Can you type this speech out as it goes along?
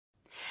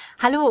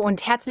Hallo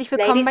und herzlich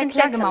willkommen bei Ladies and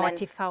Klagemauer gentlemen,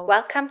 TV.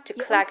 welcome to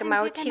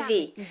Klagemauer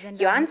TV,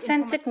 your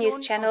uncensored news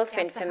channel for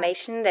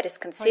information that is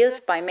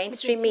concealed by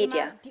mainstream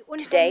media.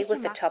 Today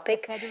with the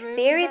topic,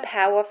 the eerie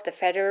power of the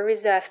Federal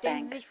Reserve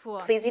Bank.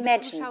 Please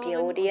imagine, dear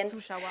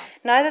audience,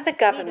 neither the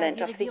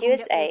government of the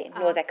USA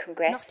nor their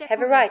Congress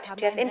have a right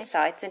to have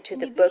insights into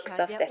the books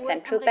of their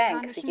central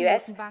bank, the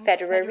US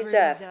Federal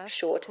Reserve,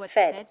 short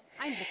Fed.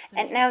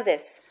 And now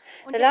this.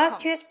 The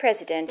last US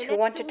president who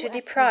wanted to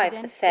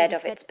deprive the Fed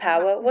of its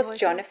power was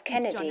John F.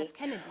 Kennedy.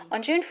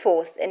 On June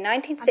 4th, in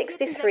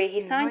 1963,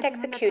 he signed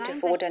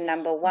Executive Order No.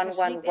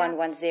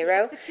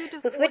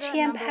 11110, with which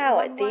he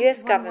empowered the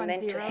US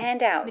government to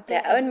hand out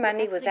their own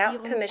money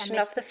without permission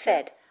of the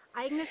Fed.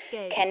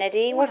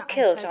 Kennedy was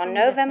killed on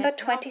November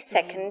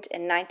 22nd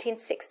in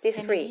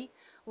 1963.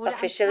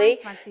 Officially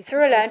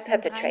through a lone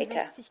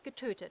perpetrator.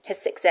 His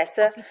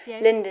successor,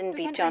 Lyndon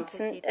B.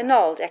 Johnson,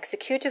 annulled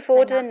Executive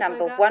Order No.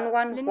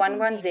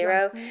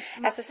 11110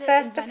 as his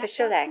first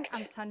official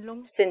act.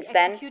 Since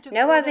then,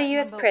 no other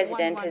US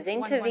president has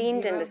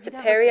intervened in the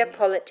superior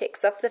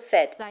politics of the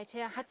Fed.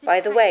 By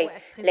the way,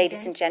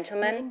 ladies and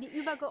gentlemen,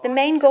 the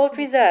main gold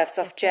reserves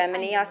of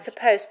Germany are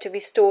supposed to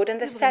be stored in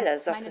the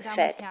cellars of the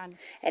Fed.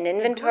 An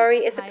inventory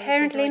is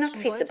apparently not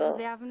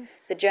feasible.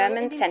 The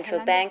German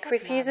central bank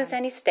refuses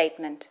any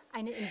statement.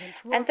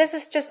 And this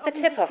is just the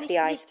tip of the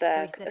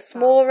iceberg, a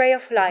small ray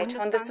of light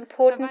on this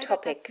important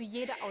topic.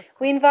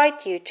 We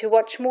invite you to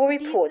watch more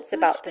reports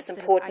about this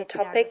important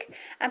topic,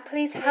 and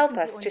please help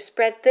us to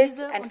spread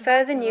this and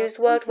further news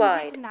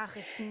worldwide.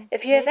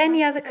 If you have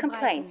any other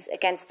complaints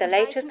against the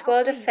latest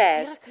world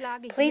affairs,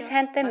 please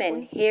hand them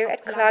in here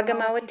at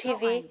Klagemauer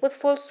TV with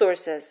full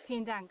sources.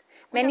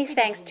 Many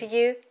thanks to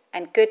you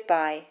and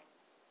goodbye.